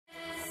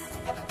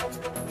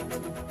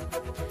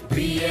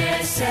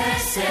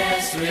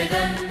BSSS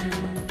Rhythm.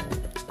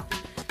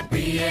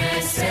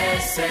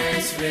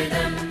 BSSS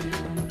Rhythm.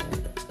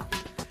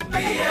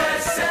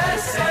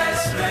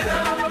 BSSS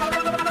Rhythm.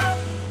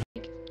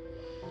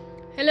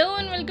 Hello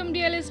and welcome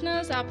dear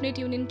listeners, आपने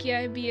tune in किया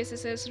है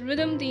BSSS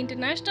rhythm the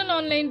international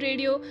online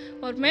radio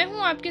और मैं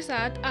हूं आपके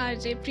साथ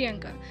आरजे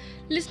प्रियंका।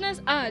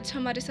 लिसनर्स, आज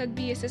हमारे साथ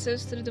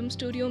BSSS रिदम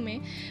स्टूडियो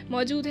में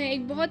मौजूद है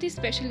एक बहुत ही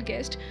स्पेशल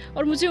गेस्ट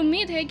और मुझे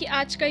उम्मीद है कि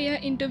आज का यह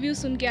इंटरव्यू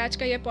सुन के, आज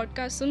का यह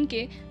पॉडकास्ट सुन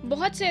के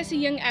बहुत से ऐसे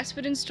यंग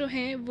एस्पिरेंट्स जो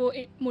हैं वो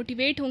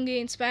मोटिवेट होंगे,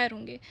 इंस्पायर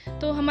होंगे।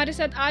 तो हमारे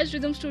साथ आज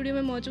रिदम स्टूडियो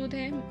में मौजूद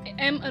हैं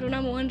M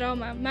Aruna Mohan Rao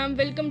ma'am. Ma'am,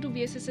 welcome to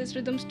BSSS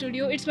rhythm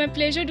studio. It's my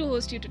pleasure to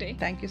host you today.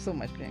 Thank you so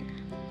much Priyanka.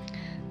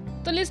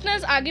 तो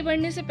लिसनर्स, आगे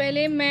बढ़ने से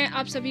पहले मैं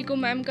आप सभी को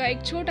मैम का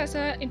एक छोटा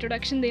सा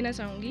इंट्रोडक्शन देना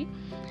चाहूँगी।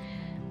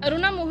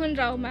 Aruna Mohan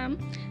Rao ma'am,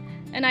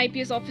 an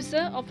IPS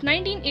officer of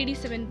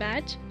 1987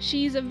 batch. She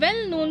is a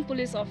well-known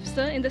police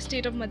officer in the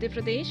state of Madhya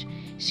Pradesh.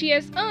 She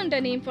has earned a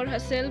name for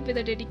herself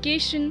with a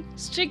dedication,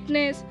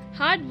 strictness,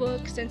 hard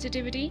work,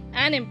 sensitivity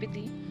and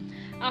empathy.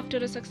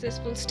 After a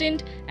successful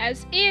stint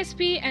as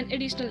ASP and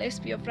Additional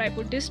SP of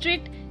Raipur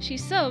district, she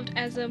served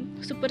as a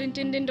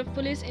Superintendent of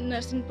Police in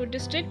Narsinghpur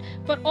district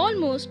for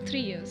almost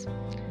 3 years.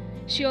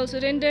 She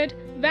also rendered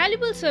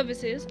valuable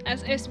services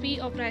as SP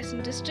of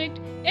Raisen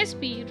district,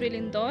 SP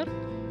Rail Indore,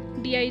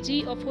 DIG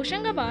of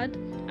Hoshangabad,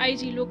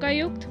 IG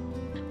Lokayukt.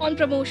 On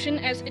promotion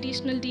as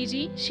Additional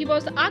DG, she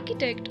was the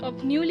architect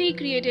of newly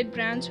created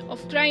branch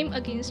of Crime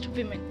Against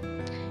Women.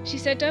 She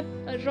set up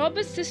a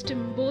robust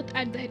system both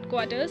at the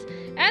headquarters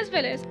as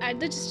well as at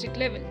the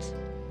district levels.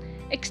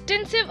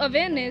 Extensive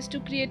awareness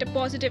to create a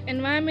positive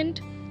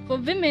environment for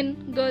women,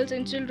 girls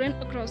and children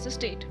across the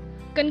state.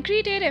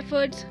 Concrete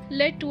efforts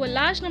led to a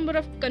large number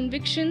of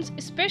convictions,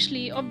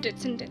 especially of death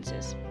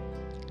sentences.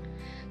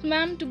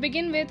 Ma'am, to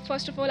begin with,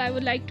 first of all, I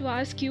would like to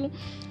ask you,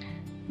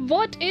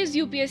 what is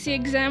UPSC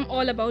exam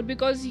all about?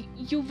 Because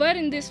you were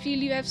in this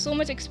field, you have so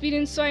much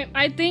experience, so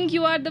I think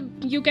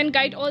you can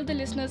guide all the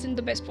listeners in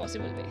the best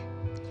possible way.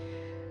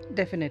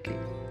 Definitely.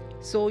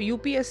 So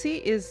UPSC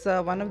is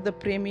one of the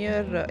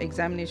premier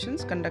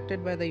examinations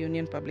conducted by the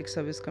Union Public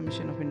Service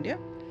Commission of India,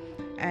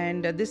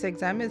 and this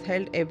exam is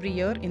held every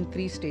year in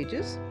 3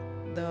 stages.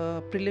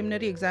 The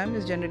preliminary exam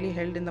is generally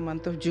held in the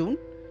month of June,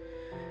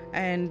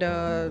 and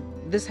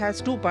this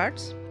has 2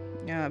 parts,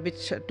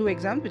 two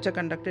exams which are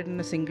conducted in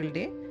a single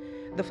day.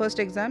 The first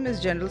exam is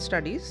general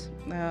studies,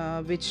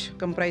 which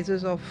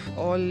comprises of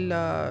all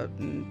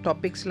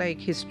topics like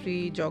history,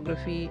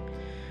 geography,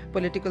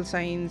 political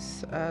science,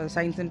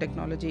 science and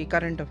technology,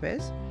 current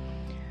affairs.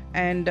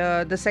 And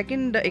the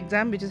second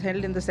exam, which is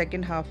held in the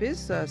second half,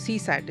 is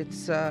CSAT.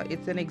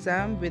 It's an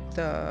exam with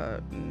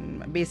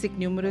basic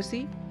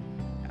numeracy,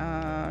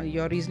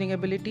 your reasoning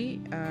ability,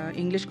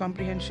 English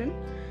comprehension,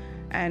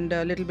 and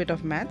a little bit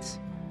of maths.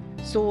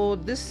 So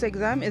this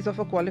exam is of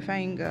a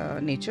qualifying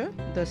nature,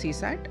 the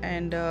CSAT,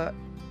 and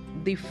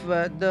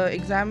the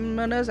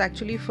examiners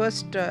actually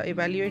first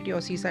evaluate your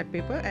CSAT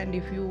paper, and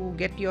if you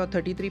get your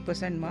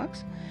 33%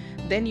 marks,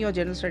 then your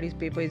general studies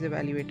paper is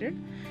evaluated,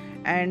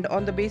 and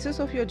on the basis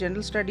of your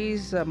general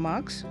studies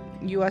marks,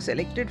 you are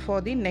selected for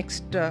the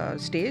next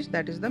stage,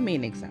 that is the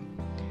main exam.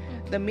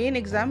 The main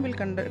exam will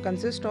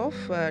consist of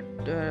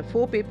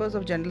 4 papers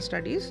of general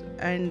studies,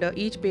 and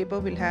each paper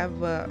will have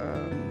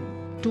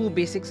 2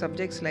 basic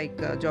subjects like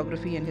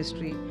geography and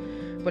history,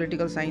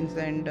 political science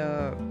and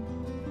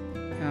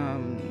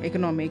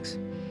economics.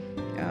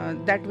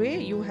 That way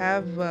you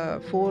have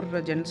 4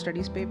 general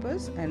studies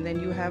papers, and then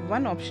you have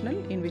 1 optional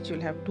in which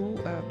you'll have 2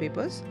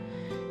 papers.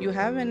 You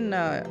have an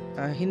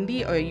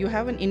Hindi, or you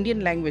have an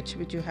Indian language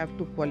which you have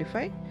to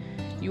qualify.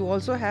 You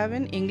also have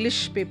an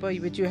English paper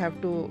which you have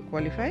to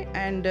qualify,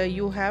 and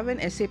you have an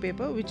essay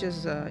paper which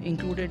is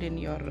included in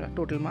your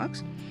total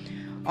marks.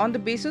 On the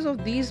basis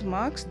of these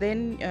marks,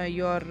 then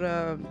you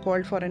are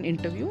called for an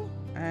interview,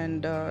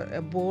 and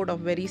a board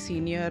of very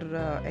senior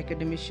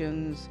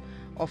academicians,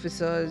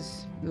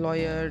 officers,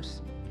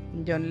 lawyers,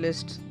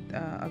 journalists,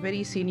 a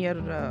very senior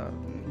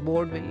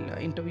board will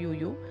interview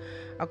you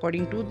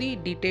according to the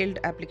detailed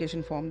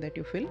application form that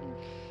you fill.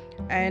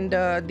 And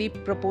the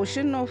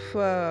proportion of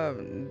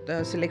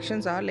the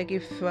selections are like,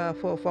 if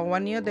for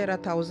 1 year there are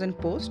 1,000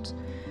 posts,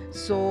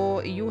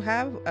 so you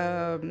have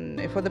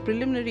for the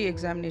preliminary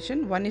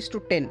examination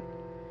 1:10.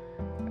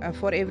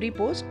 For every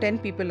post 10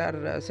 people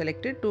are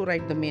selected to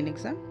write the main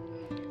exam,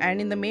 and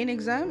in the main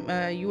exam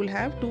you will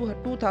have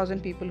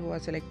 2,000 people who are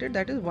selected,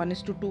 that is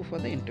 1:2 for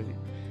the interview.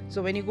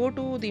 So when you go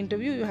to the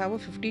interview, you have a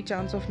 50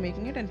 chance of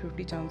making it and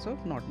 50 chance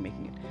of not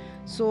making it.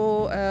 So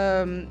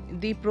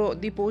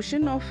the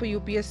portion of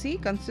UPSC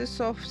consists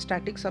of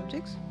static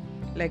subjects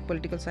like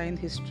political science,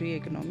 history,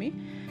 economy,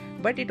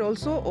 but it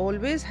also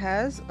always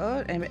has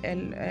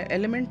an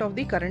element of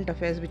the current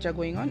affairs which are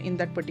going on in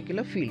that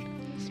particular field.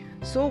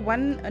 So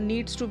one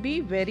needs to be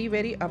very,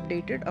 very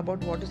updated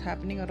about what is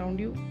happening around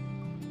you,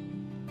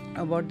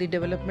 about the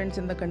developments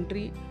in the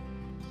country,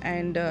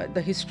 and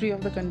the history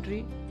of the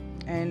country,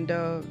 and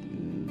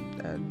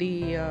the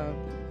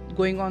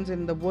going on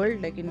in the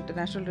world, like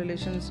international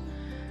relations,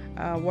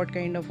 what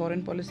kind of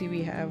foreign policy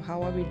we have,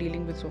 how are we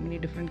dealing with so many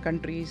different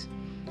countries.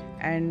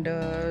 And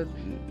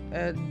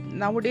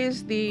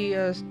nowadays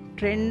the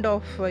trend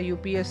of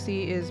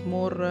UPSC is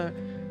more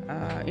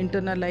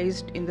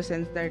internalized, in the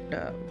sense that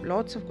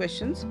lots of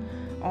questions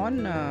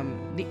on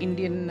the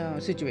Indian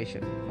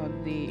situation, or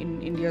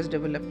India's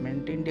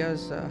development,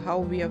 India's how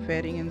we are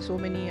faring in so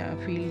many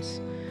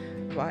fields,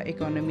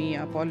 economy,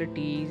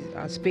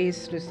 politics,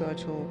 space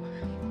research,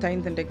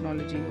 science and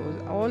technology,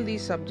 all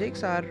these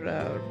subjects are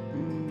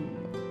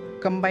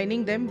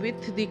combining them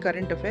with the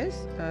current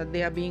affairs.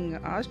 They are being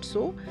asked.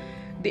 So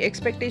the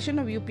expectation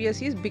of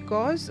UPSC is,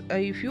 because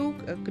if you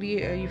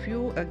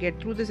get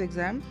through this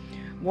exam,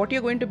 what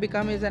you're going to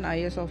become is an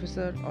IS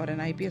officer or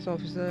an IPS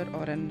officer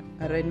or a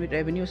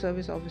revenue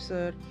service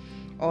officer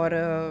or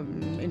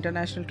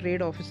international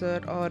trade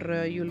officer,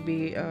 or you'll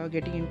be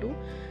getting into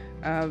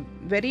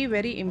very,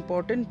 very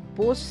important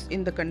posts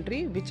in the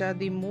country, which are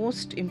the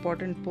most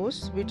important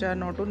posts, which are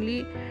not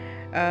only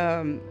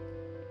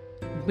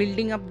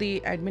building up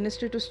the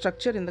administrative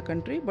structure in the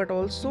country, but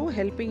also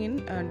helping in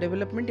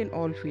development in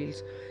all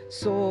fields.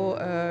 So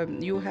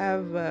you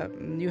have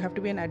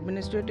to be an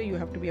administrator, you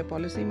have to be a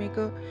policy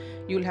maker,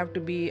 you'll have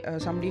to be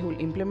somebody who will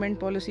implement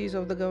policies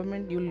of the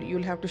government,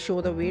 you'll have to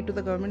show the way to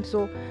the government.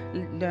 So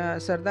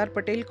Sardar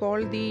Patel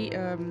called the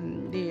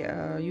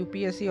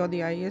UPSC or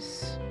the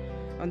IS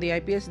on the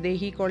IPS,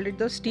 he called it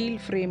the steel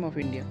frame of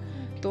India.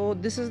 So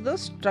this is the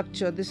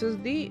structure, this is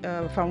the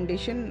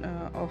foundation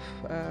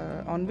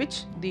on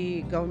which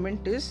the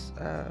government is,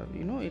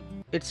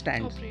 it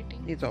stands.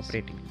 It's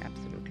operating,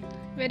 absolutely.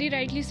 Very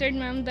rightly said,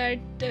 ma'am, that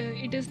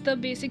it is the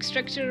basic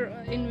structure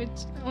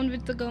on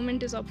which the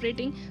government is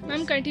operating.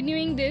 Ma'am,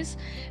 continuing this,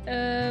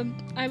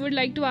 I would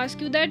like to ask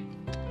you that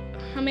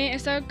हमें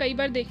ऐसा कई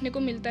बार देखने को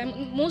मिलता है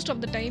most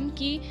of the time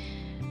कि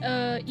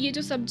ये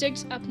जो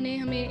सब्जेक्ट्स आपने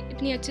हमें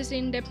इतनी अच्छे से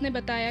इन डेप्थ में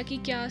बताया कि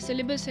क्या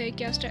सिलेबस है,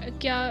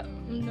 क्या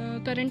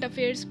करंट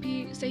अफेयर्स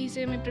भी सही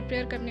से हमें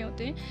प्रिपेयर करने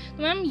होते हैं,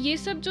 तो मैम ये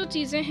सब जो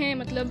चीज़ें हैं,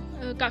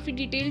 मतलब काफ़ी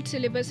डिटेल्ड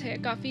सिलेबस है,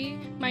 काफ़ी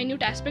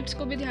माइन्यूट एस्पेक्ट्स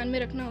को भी ध्यान में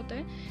रखना होता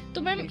है,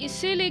 तो मैम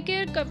इससे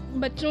लेकर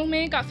बच्चों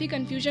में काफ़ी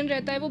कन्फ्यूजन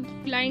रहता है, वो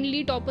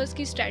ब्लाइंडली टॉपर्स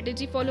की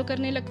स्ट्रैटेजी फॉलो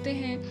करने लगते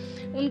हैं,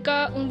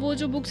 वो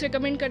जो बुक्स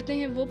रिकमेंड करते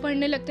हैं वो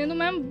पढ़ने लगते हैं, तो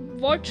ma'am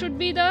what should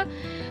be the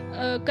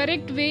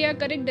correct way or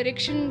correct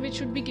direction which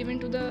should be given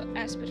to the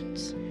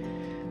aspirants?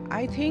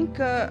 I think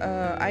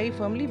I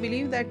firmly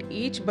believe that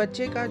each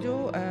बच्चे का जो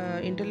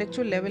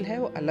intellectual level है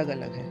वो अलग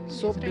अलग है.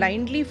 So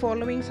blindly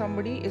following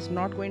somebody is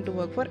not going to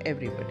work for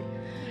everybody.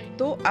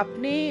 तो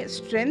अपने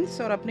strengths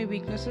और अपने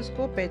weaknesses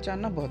को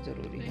पहचानना बहुत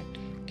ज़रूरी है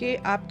कि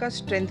आपका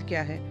strength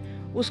क्या है,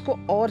 उसको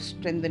और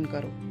strengthen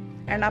करो,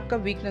 and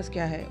आपका weakness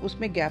क्या है,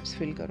 उसमें gaps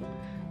fill करो.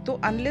 So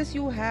unless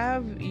you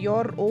have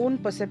your own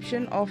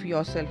perception of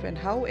yourself and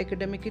how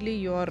academically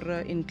you are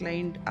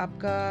inclined,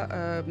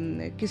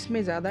 आपका किस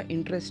में ज़्यादा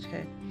interest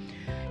है,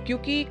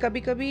 क्योंकि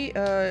कभी कभी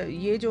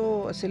ये जो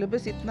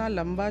syllabus इतना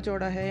लंबा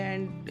चौड़ा है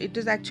and it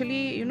is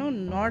actually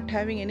not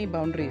having any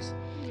boundaries.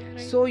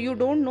 So you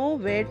don't know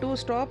where to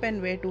stop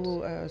and where to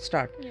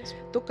start.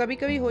 तो कभी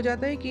कभी हो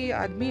जाता है कि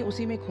आदमी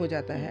उसी में खो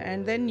जाता है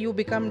and then you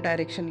become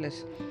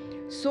directionless.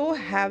 So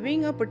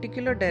having a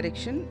particular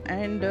direction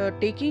and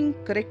taking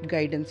correct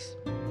guidance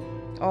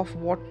of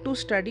what to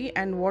study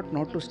and what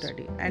not to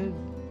study, and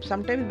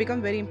sometimes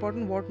become very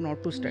important what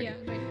not to study,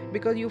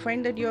 because you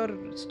find that you're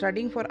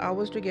studying for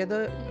hours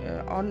together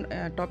on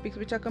topics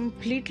which are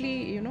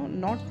completely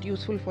not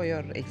useful for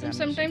your exam.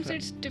 Sometimes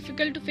it's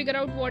difficult to figure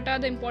out what are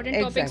the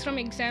important topics from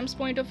exams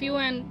point of view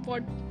and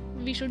what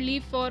we should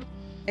leave for.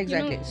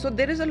 Exactly. So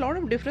there is a lot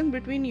of difference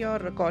between your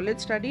college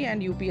study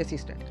and UPSC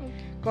study.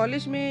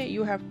 College mein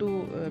you have to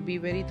be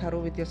very thorough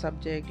with your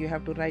subject, you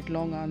have to write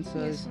long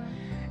answers,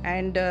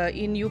 and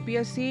in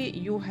UPSC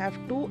you have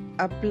to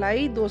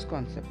apply those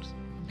concepts.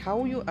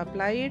 How you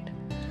apply it,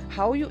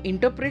 how you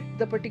interpret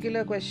the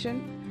particular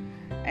question,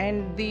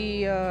 and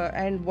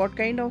and what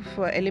kind of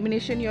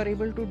elimination you are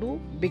able to do,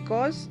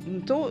 because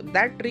so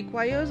that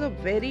requires a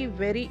very,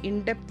 very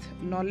in-depth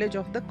knowledge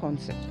of the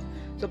concept.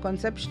 So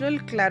conceptual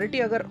clarity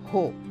agar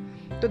ho,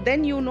 so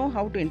then you know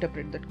how to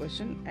interpret that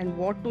question and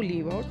what to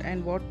leave out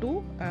and what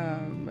to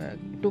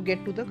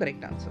get to the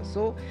correct answer.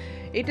 So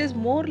it is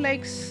more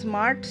like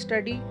smart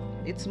study,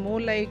 it's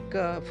more like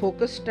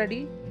focused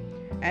study,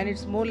 and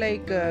it's more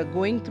like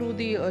going through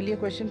the earlier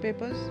question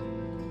papers,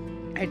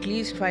 at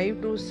least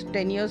 5 to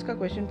 10 years का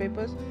question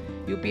papers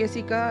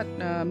UPSC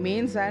का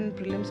mains and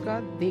prelims का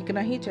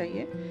देखना ही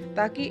चाहिए,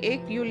 ताकि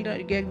एक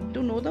you'll get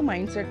to know the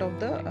mindset of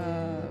the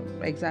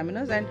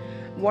examiners and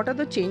what are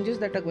the changes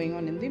that are going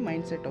on in the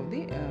mindset of the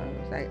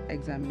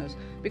examiners,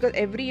 because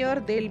every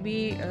year they'll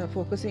be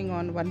focusing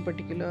on one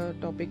particular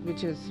topic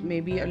which is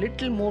maybe a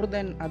little more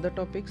than other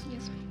topics,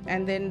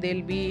 and then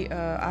they'll be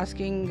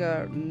asking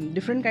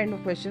different kind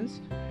of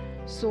questions.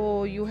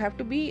 So you have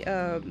to be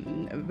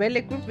well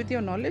equipped with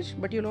your knowledge,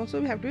 but you'll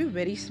also have to be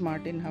very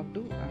smart in how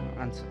to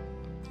answer.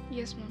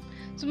 Yes, ma'am.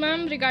 So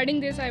ma'am, regarding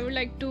this I would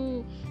like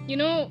to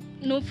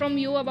know from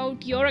you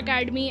about your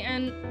academy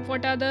and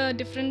what are the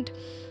different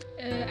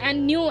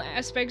and new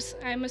aspects,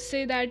 I must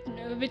say, that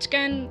which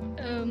can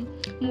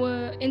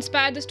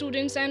inspire the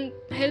students and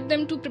help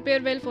them to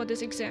prepare well for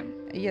this exam?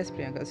 Yes,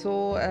 Priyanka.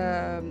 So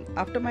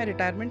after my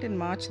retirement in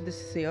March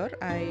this year,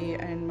 I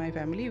and my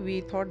family,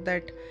 we thought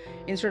that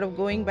instead of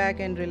going back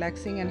and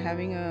relaxing and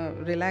having a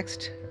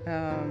relaxed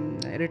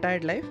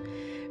retired life,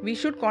 we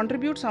should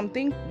contribute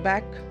something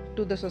back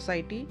to the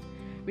society.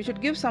 We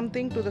should give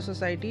something to the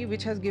society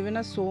which has given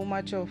us so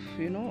much of,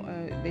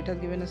 it has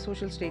given us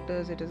social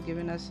status, it has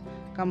given us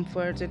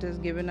comforts, it has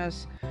given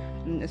us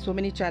so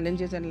many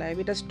challenges in life,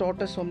 it has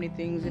taught us so many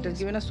things, it has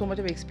given us so much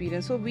of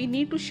experience. So we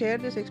need to share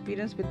this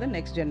experience with the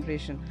next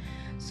generation.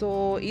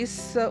 So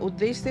इस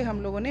उद्देश्य से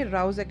हम लोगों ने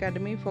Rouse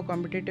academy for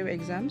competitive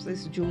exams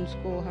इस जून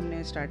को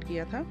हमने start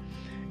किया था.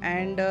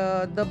 And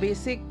the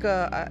basic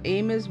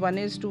aim is, one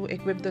is to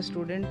equip the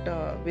student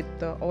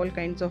with all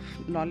kinds of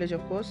knowledge,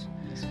 of course,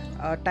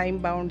 time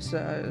bound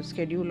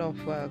schedule of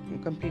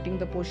completing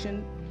the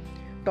portion,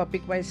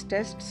 topic wise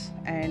tests,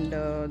 and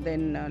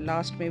then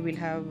last May we'll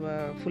have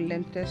full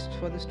length tests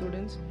for the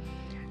students.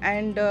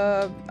 And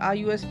our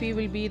USP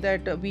will be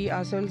that we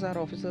ourselves are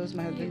officers.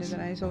 My husband is an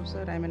IS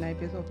officer, I'm an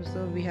IPS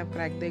officer. We have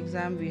cracked the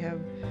exam, we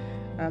have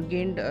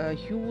gained a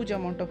huge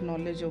amount of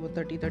knowledge over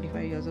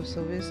 30-35 years of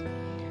service.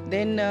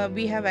 Then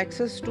we have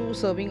access to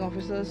serving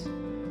officers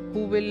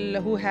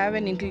who have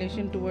an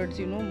inclination towards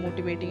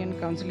motivating and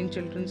counseling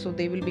children, so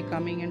they will be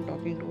coming and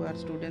talking to our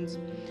students.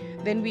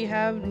 Then we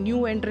have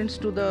new entrants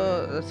to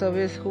the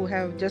service who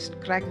have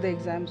just cracked the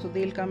exam, so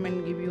they'll come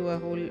and give you a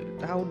whole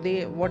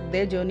what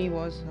their journey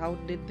was, how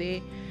did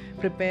they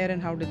prepare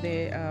and how did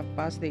they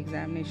pass the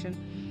examination.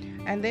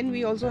 And then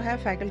we also have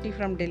faculty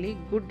from Delhi,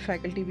 good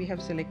faculty we have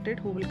selected,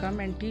 who will come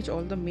and teach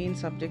all the main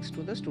subjects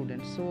to the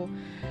students. So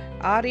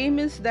our aim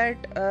is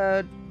that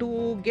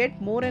to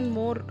get more and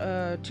more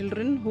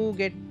children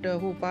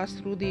who pass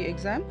through the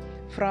exam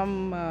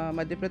from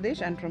Madhya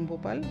Pradesh and from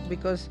Bhopal,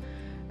 because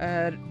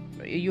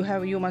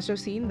you must have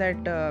seen that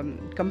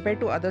compared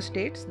to other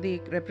states, the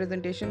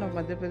representation of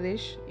Madhya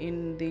Pradesh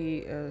in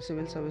the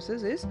civil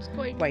services is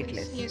quite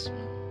less. Yes,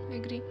 I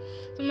agree.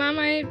 So ma'am,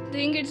 I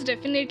think it's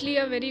definitely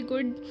a very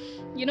good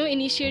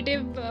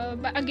initiative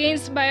by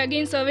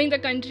again serving the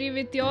country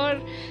with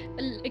your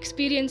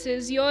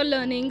experiences, your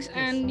learnings,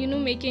 and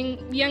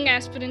making young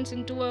aspirants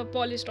into a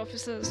polished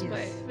officers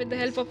with the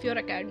help of your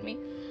academy.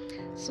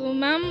 So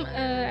ma'am,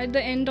 at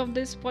the end of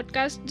this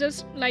podcast,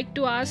 just like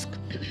to ask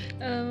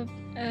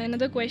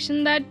another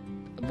question, that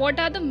what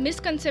are the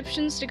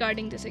misconceptions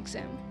regarding this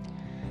exam?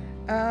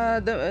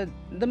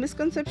 The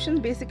misconceptions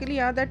basically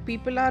are that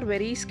people are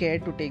very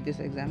scared to take this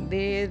exam.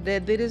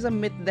 There is a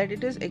myth that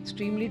it is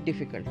extremely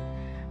difficult.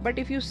 But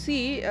if you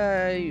see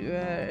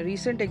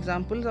recent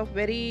examples of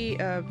very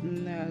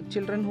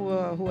children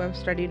who have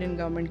studied in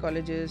government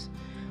colleges,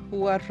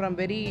 who are from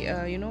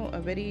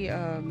very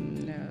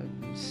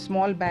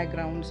small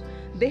backgrounds,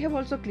 they have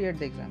also cleared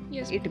the exam.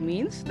 Yes. It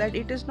means that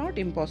it is not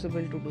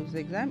impossible to do the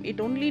exam.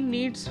 It only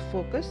needs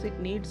focus, it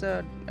needs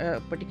a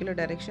particular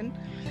direction,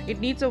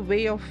 it needs a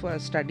way of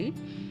study.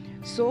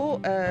 So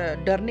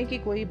डरने की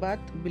कोई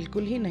बात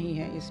बिल्कुल ही नहीं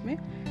है इसमें.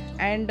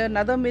 And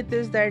another myth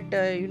is that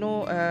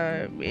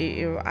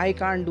I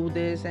can't do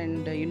this,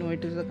 and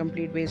it is a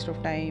complete waste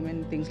of time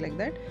and things like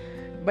that.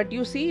 But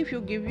you see, if you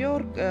give your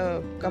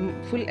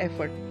full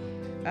effort,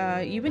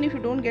 even if you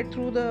don't get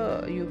through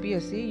the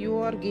UPSC, you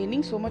are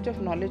gaining so much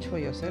of knowledge for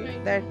yourself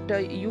that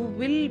you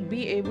will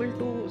be able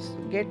to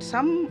get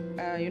some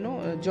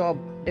job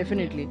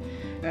definitely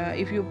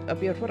if you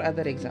appear for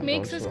other exams.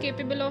 Makes also. us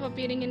capable of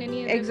appearing in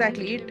any other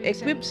Exactly, it equips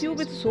exams. you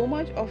with so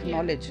much of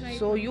knowledge. Right.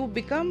 So you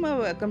become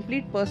a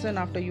complete person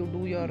after you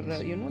do your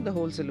the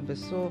whole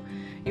syllabus. So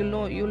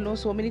you'll know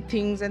so many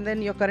things, and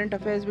then your current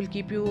affairs will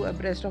keep you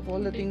abreast of all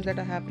the things that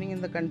are happening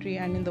in the country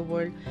and in the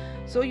world.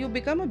 So you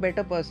become a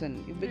better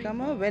person, you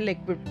become a well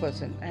equipped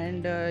person,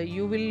 and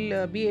you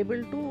will be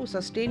able to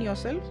sustain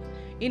yourself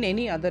in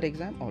any other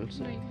exam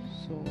also. Right.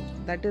 So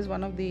that is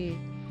one of the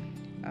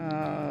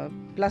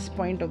plus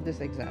point of this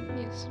exam.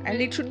 Yes.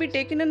 And it should be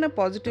taken in a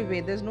positive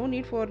way. There's no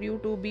need for you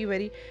to be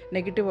very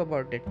negative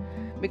about it,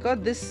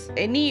 because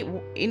in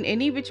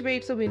any which way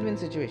it's a win-win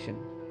situation.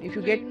 If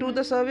you get to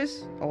the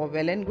service,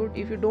 well and good.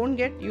 If you don't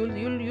get,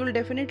 you'll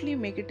definitely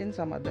make it in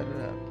some other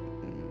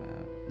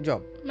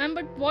job. Ma'am,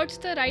 but what's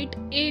the right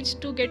age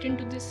to get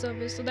into this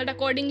service, so that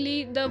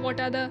accordingly what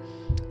are the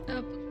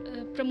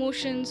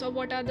promotions, or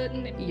what are the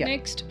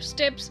next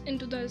steps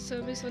into the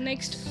service, or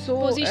next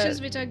positions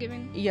which are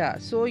given? Yeah,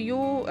 so you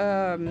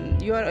are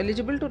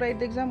eligible to write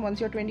the exam once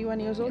you're 21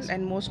 years old,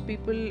 and most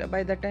people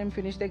by that time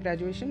finish their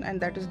graduation,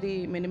 and that is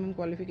the minimum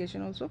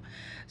qualification also.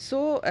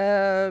 So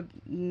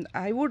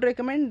I would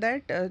recommend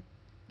that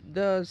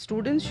the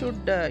students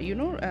should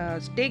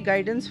take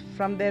guidance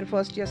from their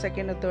first year,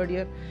 second or third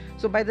year.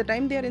 So by the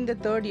time they are in the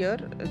third year,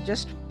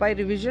 just by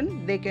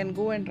revision they can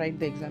go and write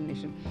the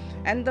examination.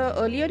 And the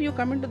earlier you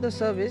come into the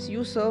service,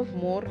 you serve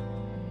more,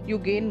 you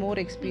gain more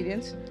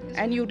experience,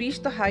 and you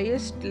reach the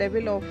highest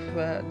level of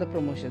the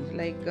promotions,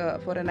 like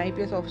for an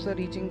IPS officer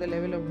reaching the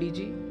level of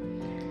DG,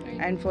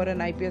 and for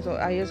an IPS or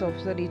IS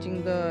officer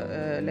reaching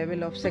the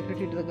level of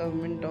secretary to the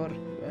government or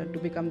to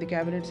become the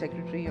cabinet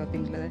secretary or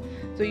things like that.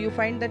 So you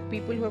find that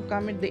people who have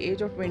come at the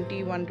age of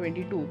 21,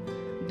 22,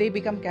 they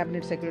become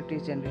cabinet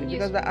secretaries generally, Yes.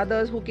 because the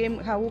others who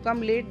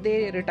come late,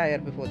 they retire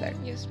before that.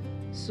 Yes.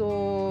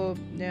 So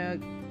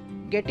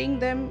getting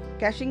them,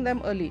 cashing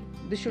them early,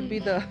 this should be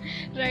the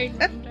Right,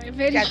 ma'am, right.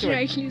 Very Catchword.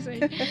 rightly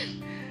said.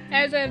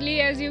 As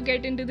early as you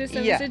get into the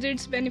services,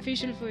 it's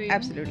beneficial for you.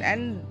 Absolutely.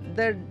 And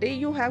the day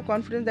you have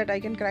confidence that I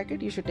can crack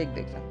it, you should take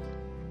the exam.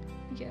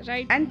 Yeah,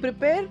 right. And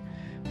prepare,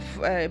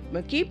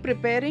 keep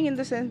preparing in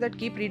the sense that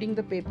keep reading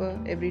the paper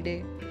every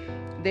day,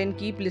 then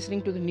keep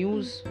listening to the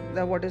news,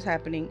 what is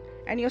happening.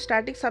 And your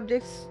static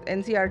subjects,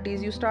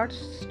 NCRTs, you start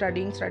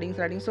studying,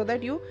 so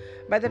that you,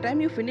 by the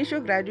time you finish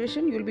your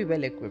graduation, you'll be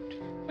well equipped.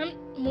 Ma'am,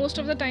 most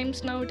of the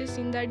times now it is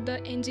seen that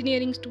the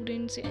engineering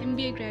students,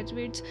 MBA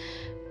graduates,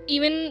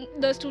 even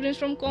the students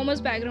from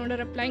commerce background are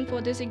applying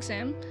for this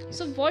exam.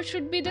 So what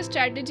should be the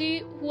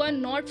strategy who are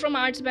not from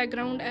arts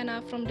background and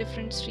are from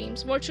different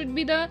streams? What should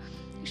be the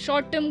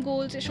short-term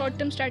goals,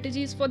 short-term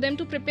strategies for them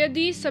to prepare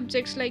these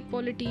subjects like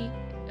polity,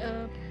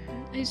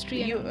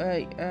 history?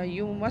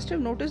 You must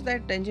have noticed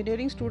that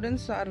engineering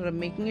students are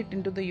making it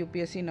into the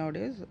UPSC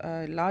nowadays.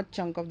 A large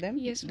chunk of them.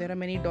 Yes, there are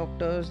many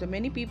doctors, there are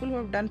many people who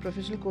have done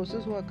professional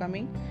courses who are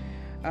coming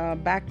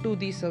back to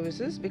these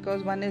services,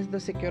 because one is the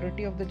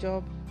security of the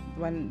job,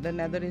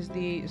 another is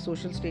the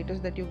social status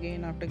that you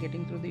gain after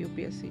getting through the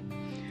UPSC.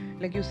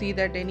 Like you see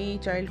that any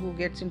child who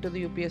gets into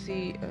the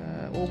UPSC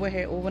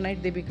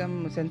overnight, they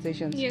become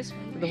sensations. Yes,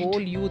 the whole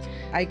youth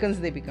icons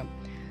they become.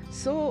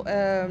 So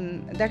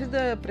that is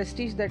the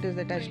prestige that is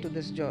attached to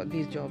these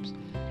jobs.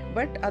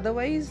 But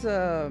otherwise,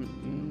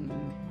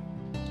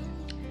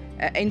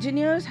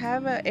 engineers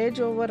have an edge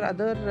over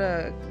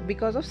other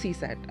because of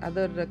CSAT,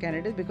 other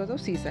candidates because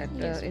of CSAT.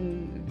 Yes.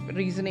 In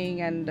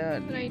reasoning and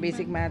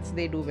basic maths,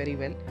 they do very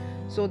well.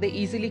 So they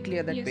easily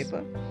clear that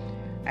paper.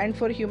 And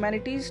for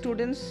humanities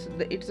students,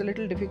 it's a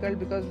little difficult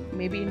because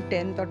maybe in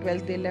 10th or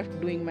 12th they left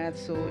doing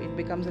maths, so it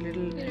becomes a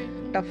little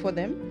tough for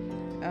them.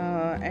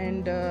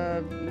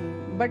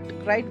 But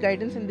right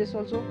guidance in this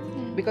also,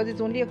 because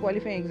it's only a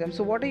qualifying exam.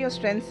 So what are your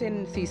strengths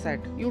in CSAT?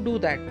 You do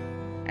that,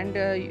 and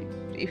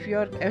if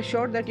you're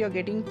assured that you're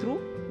getting through,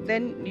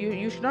 then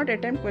you should not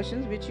attempt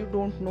questions which you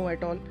don't know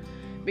at all,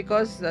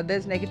 because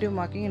there's negative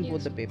marking in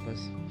both the papers,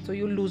 so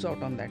you'll lose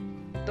out on that.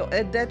 So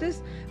that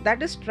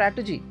is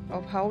strategy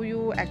of how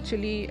you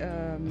actually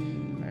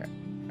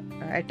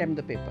attempt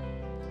the paper.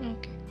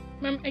 Okay.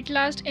 Ma'am, at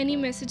last, any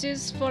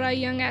messages for our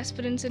young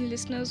aspirants and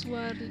listeners who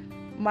are...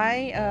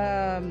 My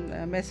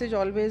message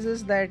always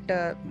is that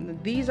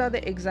these are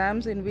the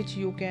exams in which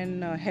you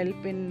can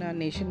help in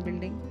nation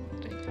building.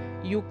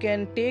 You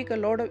can take a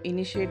lot of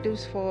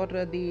initiatives for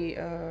the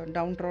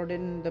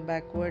downtrodden, the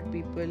backward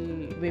people,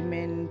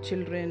 women,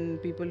 children,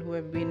 people who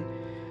have been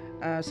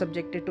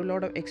subjected to a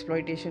lot of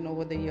exploitation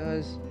over the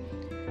years.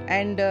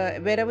 And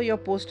wherever you're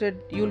posted,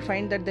 you'll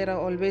find that there are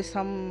always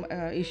some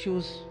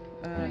issues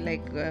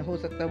like हो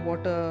सकता है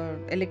water,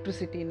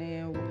 electricity नहीं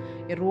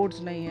है,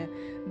 roads नहीं है.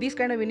 These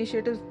kind of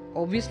initiatives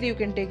obviously you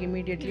can take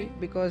immediately,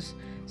 because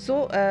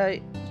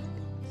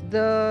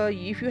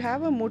if you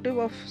have a motive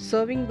of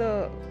serving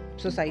the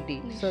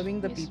society,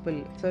 serving the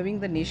people, serving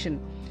the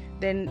nation,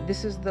 then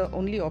this is the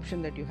only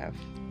option that you have.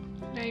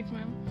 Right,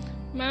 ma'am.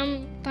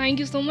 Ma'am, thank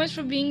you so much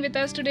for being with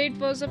us today. It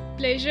was a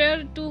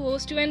pleasure to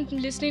host you and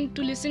listen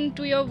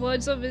to your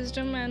words of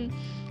wisdom, and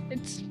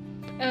it's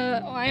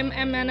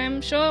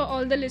I'm sure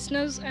all the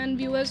listeners and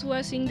viewers who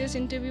are seeing this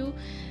interview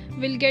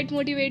will get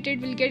motivated,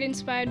 will get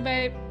inspired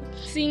by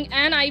seeing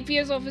an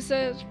IPS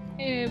officer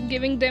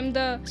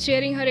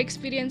sharing her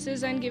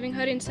experiences and giving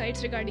her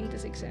insights regarding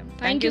this exam.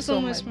 Thank you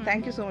so much, ma'am.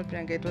 Thank you so much,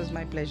 Priyanka. It was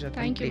my pleasure.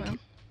 Thank you, ma'am.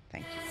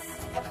 Thank you.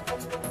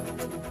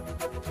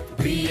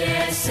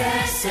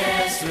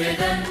 BSSS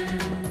Rhythm.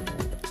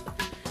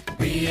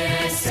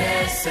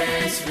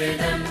 BSSS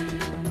Rhythm.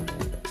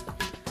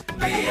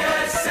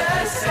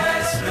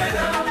 BSSS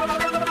Rhythm.